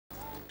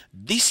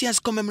This year's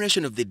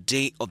commemoration of the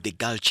Day of the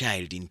Girl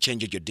Child in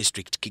Kyenjojo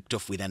district kicked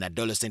off with an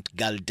adolescent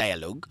girl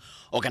dialogue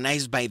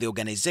organized by the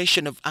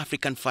Organization of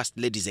African First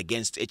Ladies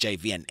Against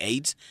HIV and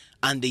AIDS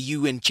and the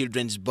UN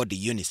Children's Body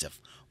UNICEF,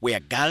 where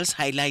girls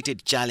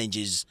highlighted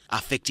challenges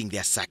affecting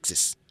their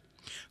success.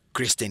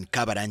 Kristen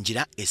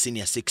Kabaranjira, a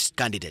senior 6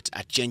 candidate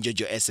at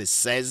Kyenjojo SS,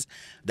 says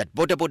that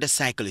Bodabooda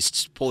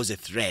cyclists pose a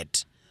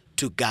threat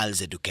to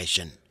girls'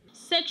 education.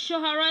 Sexual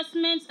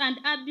harassment and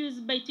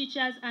abuse by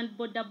teachers and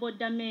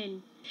Bodabooda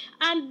men.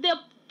 And the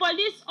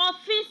police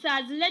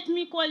officers, let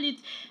me call it,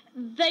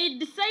 they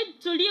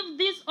decide to leave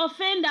these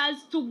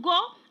offenders to go,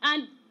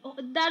 and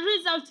the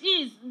result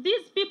is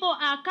these people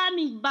are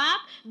coming back,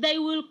 they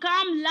will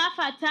come laugh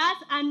at us,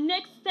 and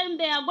next time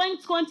they are going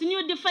to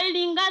continue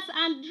defiling us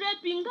and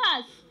raping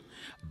us.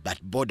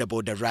 But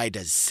Bodabooda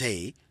riders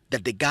say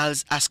that the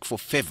girls ask for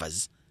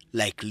favors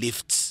like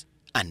lifts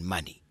and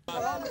money.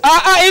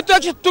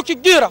 Ito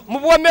tukigira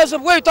mubwemeze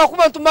bwe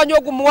takuba ntumanya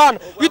ogumwana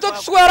ito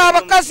tuswera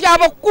abakasi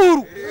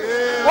abakuru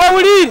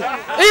wawulire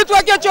ito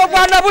akecho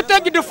bwana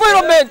butegi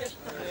development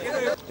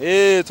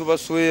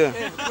tubaswera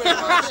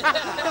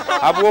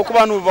abo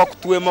kubanu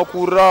bakutuwe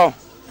makura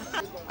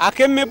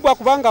akemebwa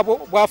kubanga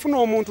bwafuna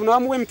omuntu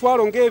namuwe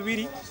emitwalo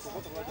ngebiri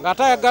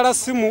ngatayagala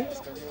simu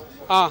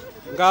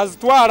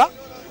ngazitwala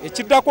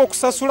ekiddako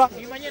okusasula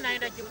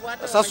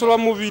sasula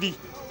mubiri.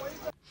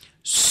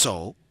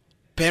 So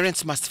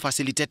parents must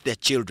facilitate their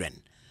children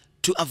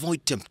to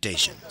avoid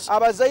temptations.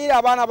 Abazaire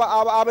abana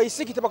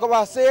abayisikite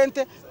bakaba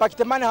sente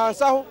pakitemane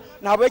hansaho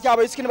nabweke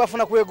abayisikine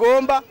bafuna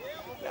kwegomba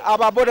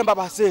ababode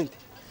mbaba sente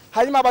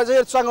hanyuma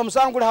abazaire tusanga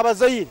musangule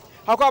abazaire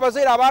hako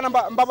abazaire abana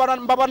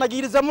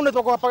mbabanagiriza muno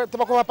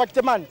tubako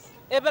pakitemane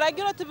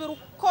eberagiro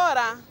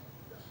tibirukora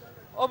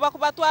oba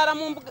kubatwara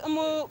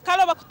mu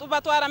kalo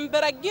bakubatwara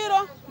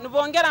mberagiro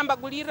nubongera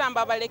mbagulira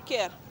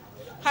mbabalekera.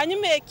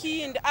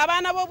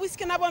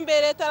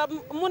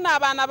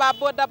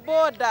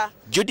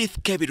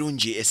 Judith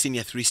Kebirunji, a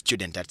senior 3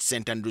 student at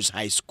St. Andrews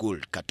High School,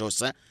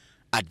 Katosa,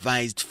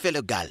 advised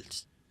fellow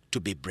girls to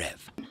be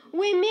brave.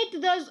 We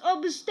meet those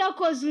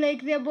obstacles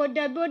like the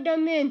Bodabooda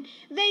men.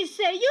 They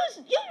say, you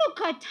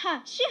look at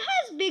her. She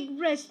has big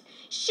breasts.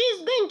 She's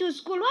going to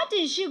school. What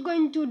is she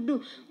going to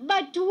do?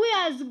 But we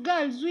as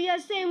girls, we are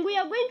saying we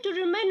are going to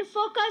remain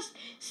focused,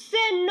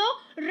 say no,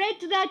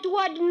 write that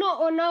word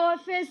no on our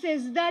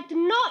faces. That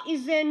no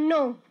is a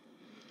no.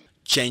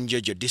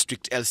 Kyenjojo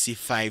District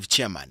LC5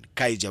 Chairman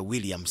Kaija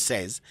Williams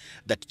says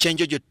that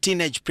Kyenjojo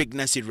teenage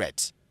pregnancy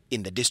rates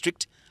in the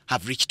district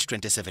have reached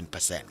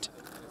 27%.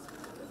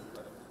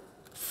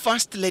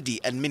 First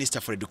Lady and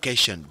Minister for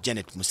Education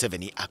Janet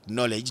Museveni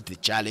acknowledged the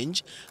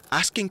challenge,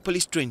 asking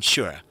police to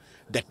ensure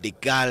that the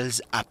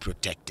girls are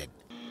protected.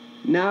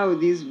 Now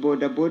these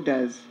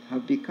Bodaboodas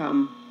have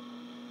become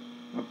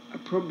a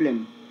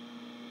problem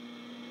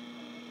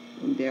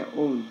on their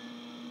own.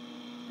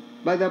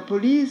 But the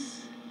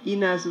police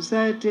in our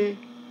society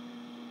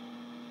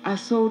are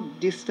so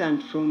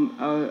distant from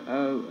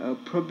our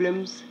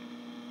problems,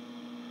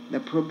 the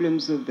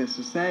problems of the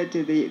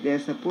society. They are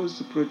supposed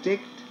to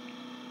protect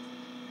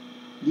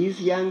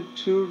these young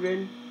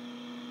children.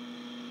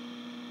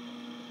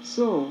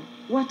 So,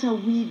 what are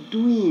we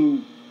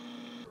doing?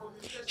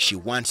 She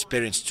wants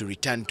parents to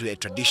return to a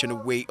traditional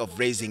way of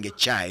raising a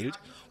child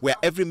where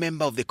every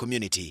member of the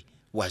community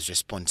was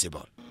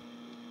responsible.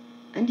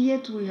 And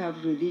yet we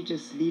have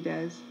religious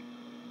leaders.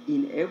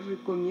 In every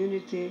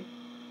community,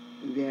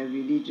 there are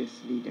religious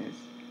leaders.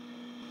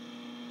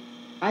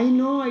 I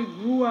know I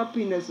grew up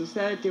in a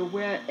society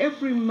where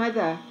every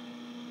mother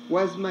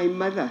was my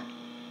mother.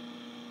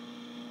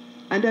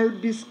 And I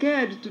would be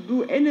scared to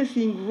do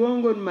anything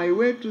wrong on my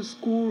way to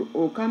school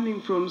or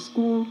coming from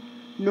school,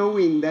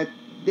 knowing that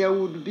there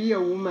would be a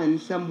woman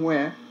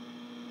somewhere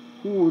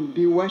who would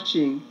be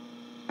watching.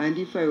 And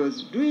if I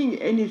was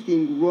doing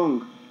anything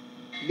wrong,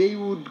 they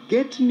would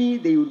get me,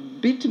 they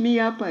would beat me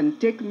up and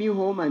take me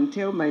home and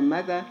tell my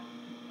mother,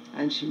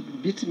 and she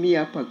would beat me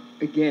up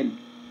again.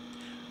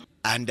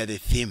 Under the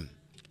theme,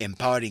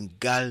 Empowering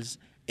Girls,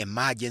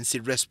 Emergency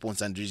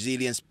Response and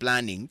Resilience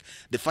Planning,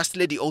 the First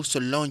Lady also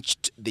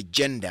launched the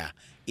Gender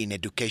in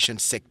Education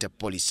Sector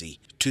Policy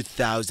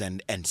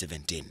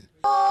 2017.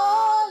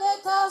 Oh,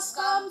 let us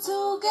come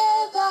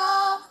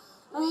together,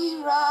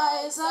 we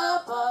rise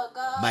up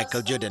again.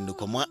 Michael Jordan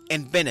Nukomwa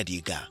and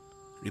Benediga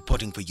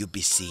reporting for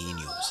UBC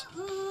News.